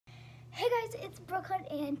Hey guys, it's Brooklyn,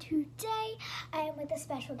 and today I am with a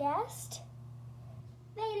special guest,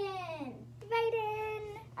 Vaden.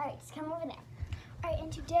 Alright, just come over there. Alright,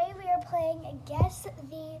 and today we are playing Guess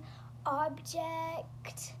the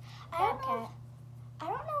Object. I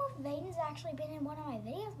don't know if Vaden's actually been in one of my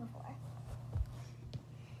videos before.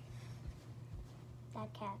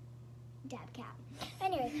 Dad cat.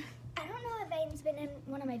 Anyway, I don't know if Vaden's been in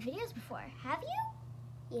one of my videos before. Have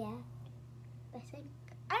you? Yeah, I think.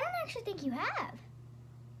 I don't actually think you have.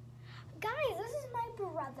 Guys, this is my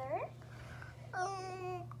brother.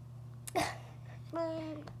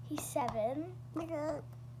 He's 7.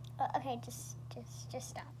 Okay, just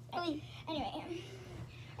stop. Anyway,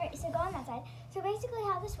 all right, so go on that side. So basically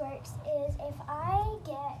how this works is if I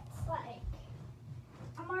get like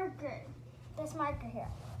a marker, this marker here,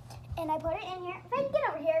 and I put it in here, if I can get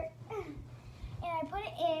over here, and I put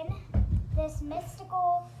it in this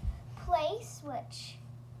mystical place, which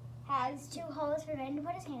has 2 holes for Vaden to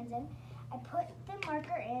put his hands in. I put the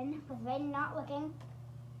marker in with Vaden not looking.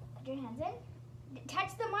 Put your hands in.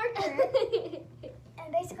 Touch the marker.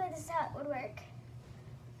 And basically this is how it would work.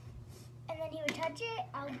 And then he would touch it,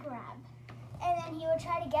 I'll grab. And then he would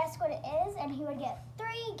try to guess what it is, and he would get 3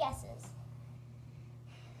 guesses.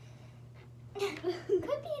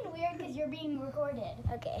 Could be weird because you're being recorded.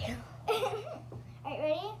 Okay. Alright,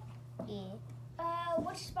 ready? Yeah.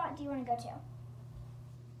 Which spot do you want to go to?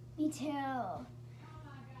 Me too. Oh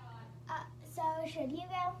my God. So should you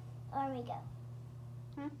go or me go?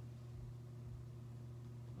 Huh?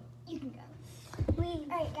 You can go.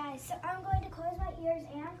 Alright guys, so I'm going to close my ears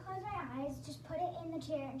and close my eyes. Just put it in the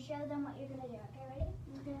chair and show them what you're going to do. Okay, ready?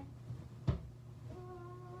 Okay.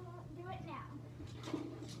 Do it now.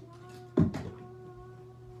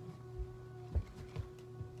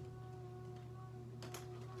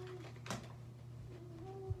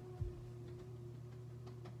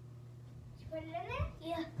 Put it in there?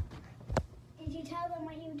 Yeah. Did you tell them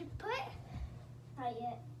what you put? Not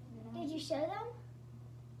yet. No. Did you show them?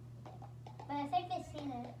 But I think they've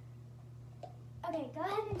seen it. Okay, go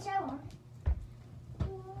ahead and show them.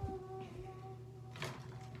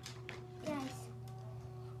 Guys,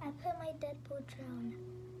 I put my Deadpool drone.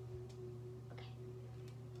 Okay.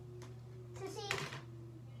 So see,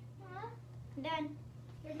 I'm done.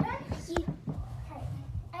 you're done? Yeah. Okay.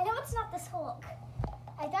 I know it's not this Hulk.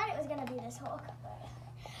 I thought it was going to be this Hulk, but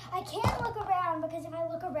I can't look around because if I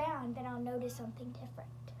look around, then I'll notice something different.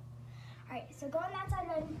 All right, so go on that side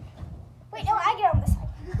then. Wait, no, I get on this side.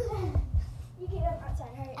 You get on that side.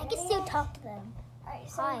 All right, I can ready? still talk to them. All right,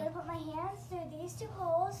 so Hi. I'm going to put my hands through these 2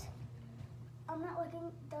 holes. I'm not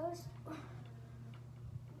looking, those,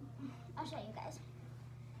 I'll show you guys.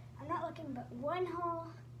 I'm not looking but 1 hole,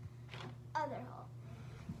 other hole.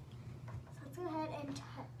 So let's go ahead and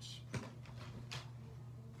touch.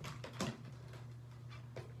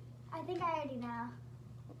 I think I already know.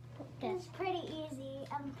 Okay. It's pretty easy.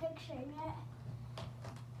 I'm picturing it.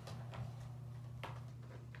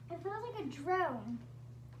 It feels like a drone,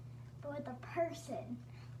 but with a person.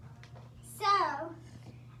 So,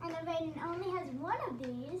 and if Vaden only has 1 of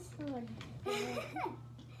these,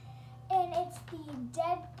 and it's the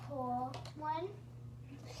Deadpool one.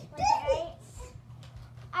 Right?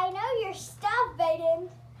 I know your stuff, Vaden.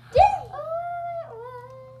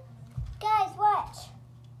 Guys, watch.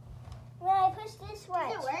 When I push this,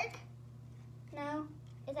 watch. Does it work? No,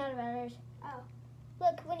 it's out of others. Oh.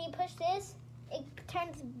 Look, when you push this, it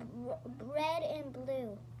turns red and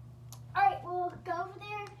blue. All right, we'll go over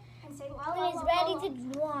there and say la la When la it's la, ready la. to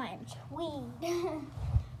launch. Wee.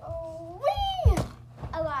 Oh, wee!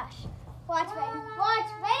 Oh gosh. Watch, La, Vaden. la, la, Watch,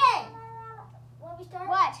 la, Vaden. Let me start.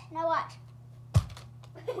 Watch. Now watch.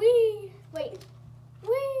 Wee. Wait.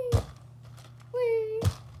 Wee. Wee.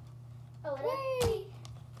 Oh, Wee.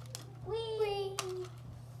 Wee. Wee.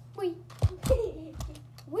 Wee.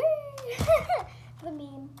 The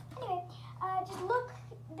meme. Anyway, just look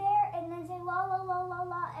there and then say la la la la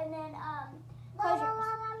la and then close your ears.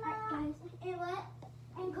 Alright, guys. And what?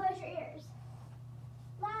 And close your ears.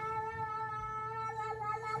 La la la la la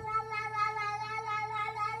la la la la la la la la la la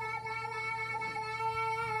la la la la.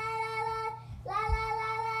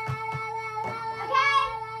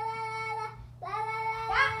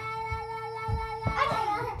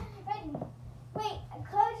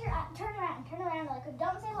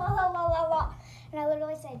 Don't say la la la la la. And I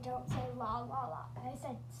literally said, don't say la la la. I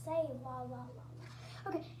said, say la la la.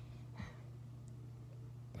 Okay.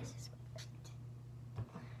 This is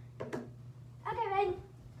what. Okay, Vaden.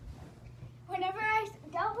 Whenever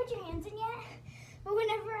don't put your hands in yet, but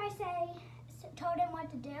whenever I told him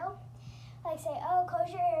what to do, like say, oh, close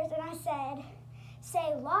your ears, and I said,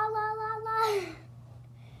 say la la la la.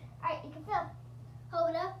 All right,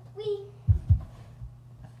 Hold up.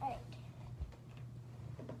 Alright.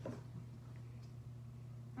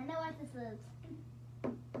 I know what this is.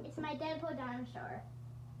 It's my Deadpool dinosaur.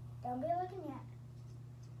 Don't be looking yet.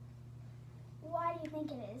 Why do you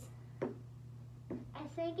think it is? I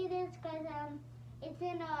think it is because it's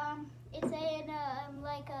in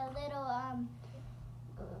like a little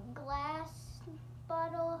glass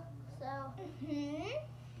bottle. So.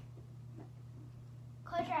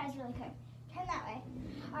 Close your eyes really quick. Turn that way.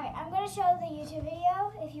 Alright, I'm going to show the YouTube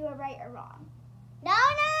video if you were right or wrong. No,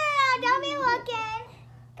 don't be looking.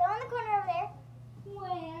 Go in the corner over there.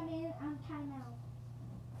 Wait, I'm trying out.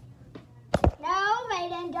 No,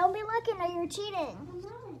 Maiden, don't be looking or you're cheating. I'm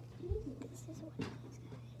not cheating. This is what it is,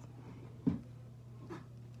 guys.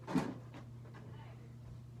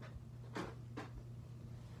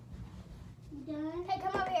 Done? Hey,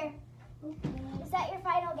 come over here. Okay. Is that your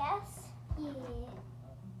final guess? Yeah.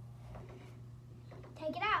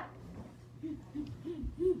 Take it out.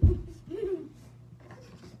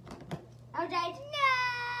 Okay. No.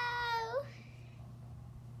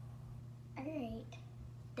 Alright.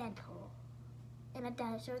 Deadpool in a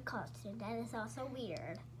dinosaur costume. That is also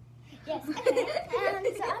weird. Yes. Okay.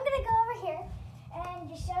 So I'm going to go over here and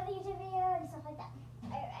just show the YouTube video and stuff like that.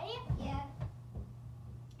 Are you ready? Yeah.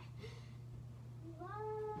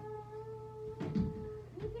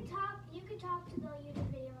 You could talk to the YouTube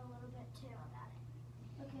video a little bit too about it.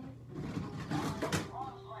 Okay.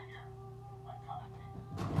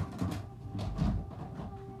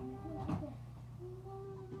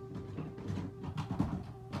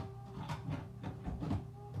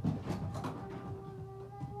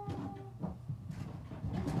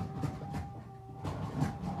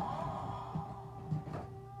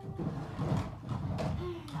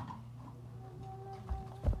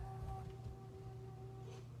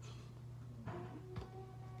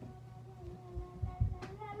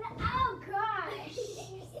 Oh gosh!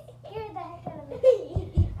 You scared the heck out of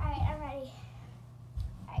me. Alright, I'm ready.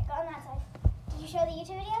 Alright, go on that side. Did you show the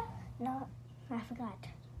YouTube video? No, I forgot.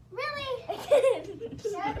 Really?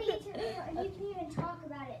 Show the YouTube video and you can even talk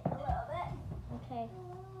about it a little bit. Okay.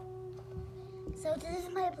 So this is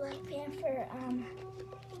my Black Panther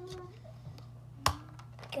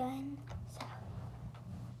gun. So.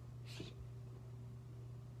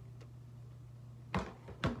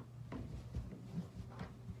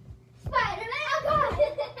 Spider-Man! Oh god!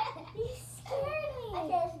 You scared me! I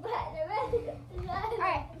said Spider-Man.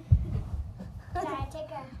 Alright. Can I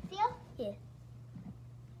take a feel? Yeah.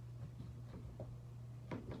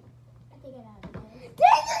 I think I know what it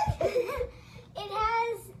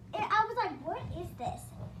is. I was like, what is this?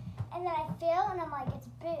 And then I feel and I'm like, it's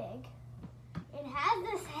big. It has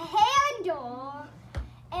this handle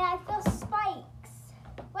and I feel spikes.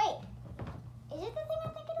 Wait, is it the thing I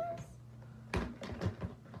think it is?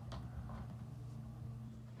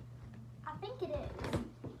 I think it is.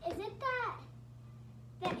 Is it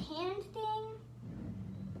that hand thing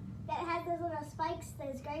that has those little spikes,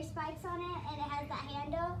 those gray spikes on it, and it has that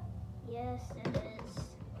handle? Yes, it is.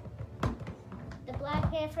 The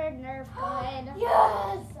Black Panther Nerf gun.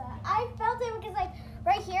 Yes! I felt it because like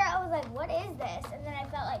right here I was like, what is this? And then I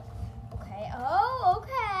felt like, okay, oh,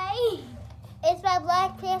 okay. It's my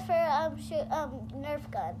Black Panther Nerf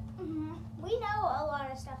gun. Mm-hmm. We know a lot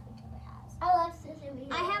of stuff each other has. I love scissors.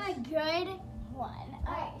 I have a good one.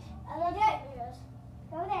 Alright. I love scissors.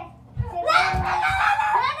 Go there. Say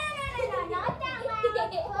no, not that loud.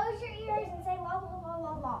 Close your ears and say la la la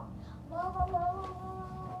la la. La la la la la.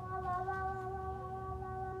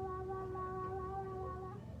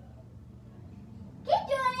 Keep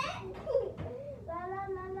doing it. La la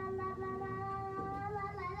la la la la la la la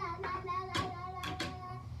la la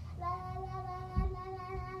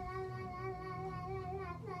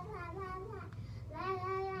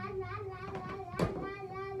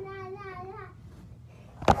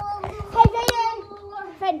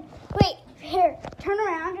Friend, wait, here, turn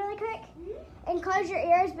around really quick and close your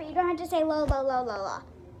ears, but you don't have to say lo, lo, lo, lo, lo.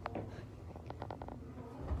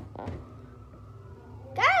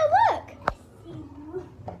 Go, look.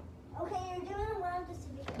 Okay, you're doing a lot of this.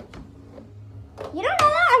 You don't know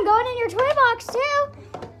that? I'm going in your toy box, too.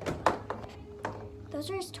 Those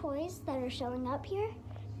are his toys that are showing up here.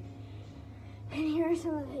 And here are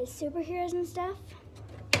some of his superheroes and stuff.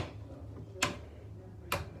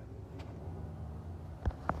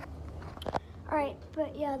 Alright,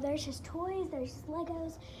 but yeah, there's his toys, there's his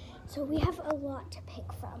Legos. So we have a lot to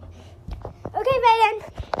pick from. Okay, Vaden.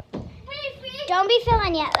 Hey, Don't be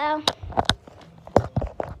filling yet, though.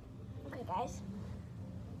 Okay, guys.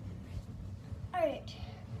 Alright.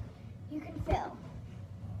 You can fill.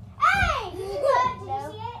 Hey! Did you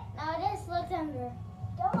see it? No, just look under.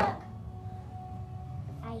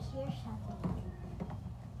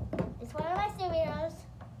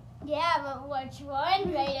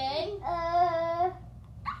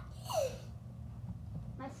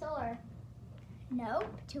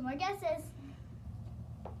 Nope. 2 more guesses.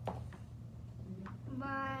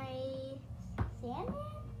 My Sandman?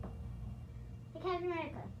 The Captain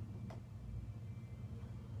America.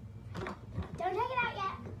 Don't take it out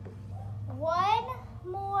yet.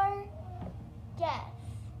 1 more guess.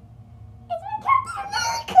 It's my Captain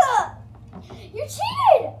America! You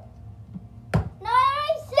cheated! No,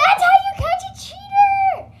 That's how you catch a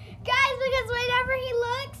cheater! Guys, because whenever he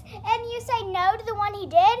looks and you say no to the one he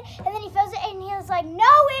did, and then he feels it and he was like,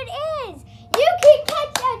 no, it is! You can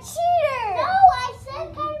catch a cheater! No, I said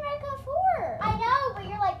Captain America 4. I know, but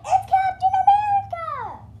you're like, it's Captain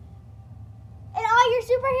America! And all your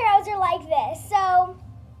superheroes are like this, so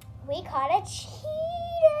we caught a cheater!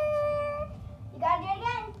 You gotta do it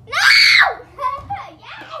again. No!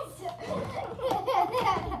 Yes!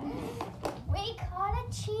 We caught a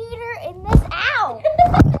cheater in this. Ow!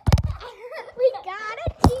 We got a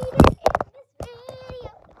cheater in this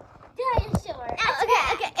video. Yeah, you're sure.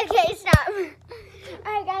 Okay, stop.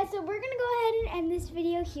 Alright guys, so we're gonna go ahead and end this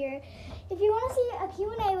video here. If you want to see a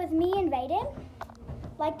Q&A with me and Vaden,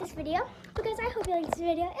 like this video, because I hope you like this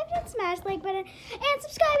video. If not, smash the like button and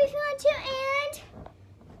subscribe if you want to, and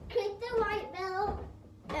Click the like bell.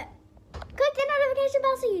 click the notification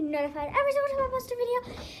bell so you're notified every single time I post a video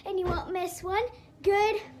and you won't miss one.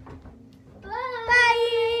 Good. Bye.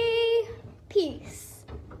 Bye. Peace.